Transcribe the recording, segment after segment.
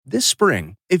This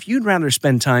spring, if you'd rather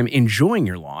spend time enjoying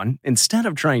your lawn instead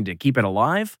of trying to keep it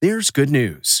alive, there's good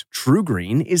news.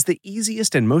 TruGreen is the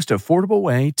easiest and most affordable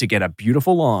way to get a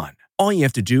beautiful lawn. All you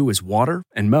have to do is water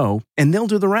and mow, and they'll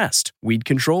do the rest. Weed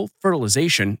control,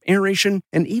 fertilization, aeration,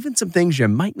 and even some things you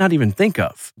might not even think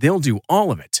of. They'll do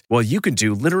all of it, while you can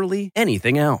do literally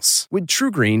anything else. With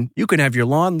TruGreen, you can have your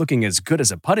lawn looking as good as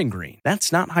a putting green.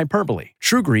 That's not hyperbole.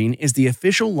 TruGreen is the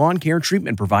official lawn care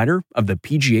treatment provider of the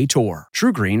PGA Tour.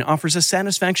 TruGreen offers a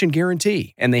satisfaction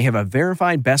guarantee, and they have a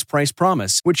verified best price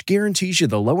promise, which guarantees you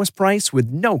the lowest price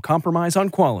with no compromise on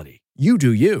quality. You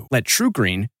do you. Let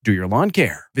TruGreen do your lawn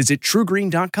care. Visit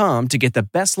TruGreen.com to get the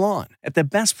best lawn at the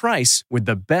best price with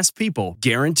the best people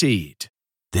guaranteed.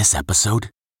 This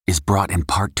episode is brought in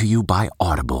part to you by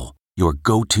Audible, your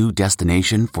go-to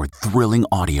destination for thrilling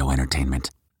audio entertainment.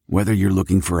 Whether you're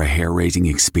looking for a hair-raising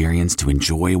experience to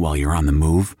enjoy while you're on the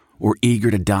move or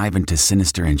eager to dive into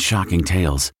sinister and shocking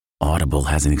tales, Audible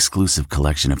has an exclusive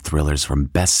collection of thrillers from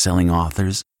best-selling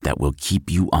authors that will keep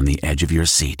you on the edge of your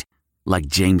seat. Like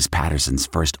James Patterson's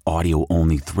first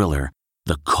audio-only thriller,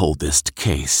 The Coldest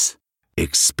Case.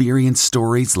 Experience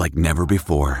stories like never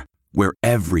before, where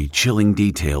every chilling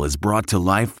detail is brought to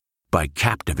life by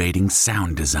captivating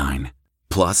sound design.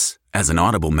 Plus, as an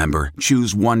Audible member,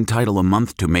 choose one title a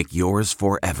month to make yours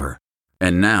forever.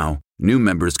 And now, new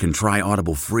members can try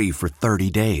Audible free for 30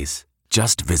 days.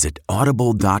 Just visit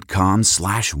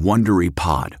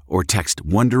audible.com/WonderyPod or text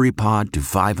WonderyPod to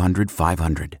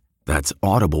 500-500. That's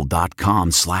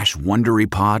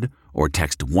audible.com/WonderyPod or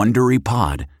text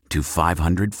WonderyPod to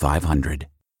 500-500.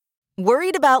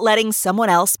 Worried about letting someone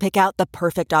else pick out the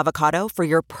perfect avocado for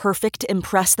your perfect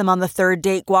impress them on the third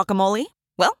date guacamole?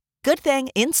 Well, good thing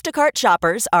Instacart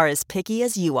shoppers are as picky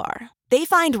as you are. They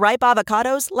find ripe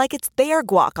avocados like it's their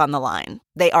guac on the line.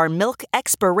 They are milk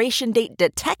expiration date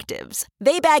detectives.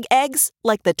 They bag eggs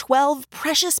like the 12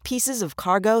 precious pieces of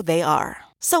cargo they are.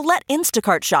 So let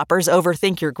Instacart shoppers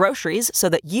overthink your groceries so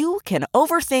that you can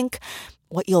overthink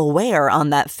what you'll wear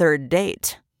on that third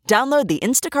date. Download the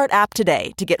Instacart app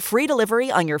today to get free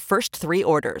delivery on your first 3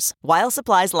 orders, while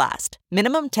supplies last.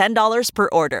 Minimum $10 per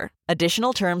order.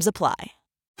 Additional terms apply.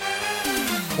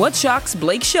 What shocks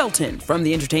Blake Shelton? From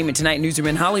the Entertainment Tonight newsroom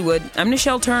in Hollywood, I'm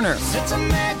Nichelle Turner.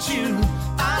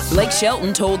 Blake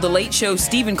Shelton told The Late Show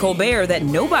Stephen Colbert that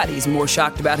nobody's more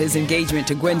shocked about his engagement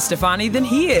to Gwen Stefani than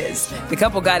he is. The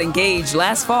couple got engaged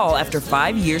last fall after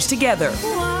 5 years together.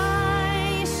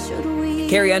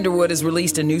 Carrie Underwood has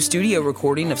released a new studio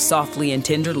recording of Softly and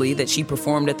Tenderly that she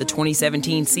performed at the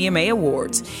 2017 CMA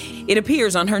Awards. It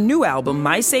appears on her new album,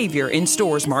 My Savior, in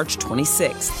stores March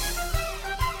 26th.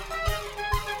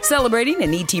 Celebrating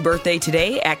an ET birthday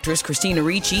today, actress Christina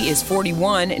Ricci is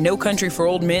 41, No Country for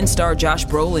Old Men star Josh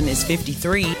Brolin is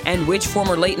 53, and which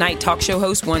former late-night talk show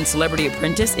host won Celebrity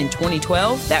Apprentice in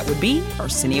 2012? That would be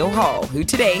Arsenio Hall, who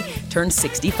today turns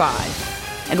 65.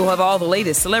 And we'll have all the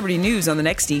latest celebrity news on the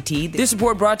next ET. This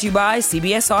report brought to you by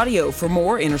CBS Audio. For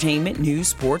more entertainment, news,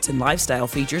 sports, and lifestyle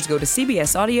features, go to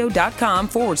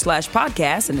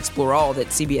cbsaudio.com/podcast and explore all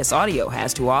that CBS Audio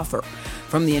has to offer.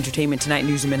 From the Entertainment Tonight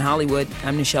newsroom in Hollywood,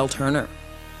 I'm Nichelle Turner.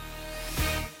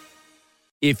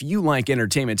 If you like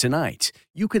Entertainment Tonight,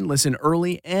 you can listen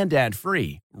early and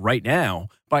ad-free right now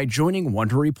by joining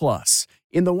Wondery Plus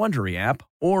in the Wondery app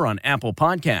or on Apple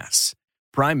Podcasts.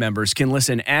 Prime members can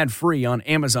listen ad-free on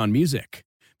Amazon Music.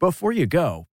 Before you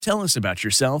go, tell us about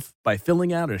yourself by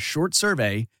filling out a short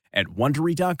survey at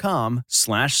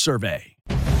Wondery.com/survey.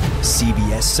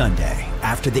 CBS Sunday,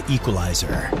 after The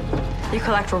Equalizer. You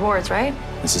collect rewards, right?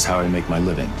 This is how I make my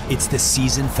living. It's the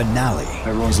season finale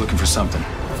Everyone's looking for something.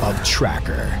 of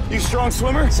Tracker. You strong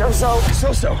swimmer? So-so.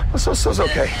 So-so's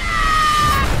okay.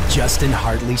 Justin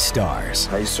Hartley stars.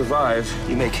 How you survive,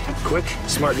 you make quick,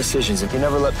 smart decisions, and you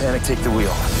never let panic take the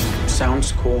wheel.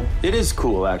 Sounds cool. It is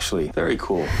cool, actually. Very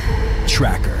cool.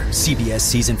 Tracker, CBS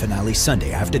season finale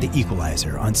Sunday after The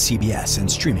Equalizer on CBS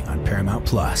and streaming on Paramount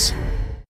Plus.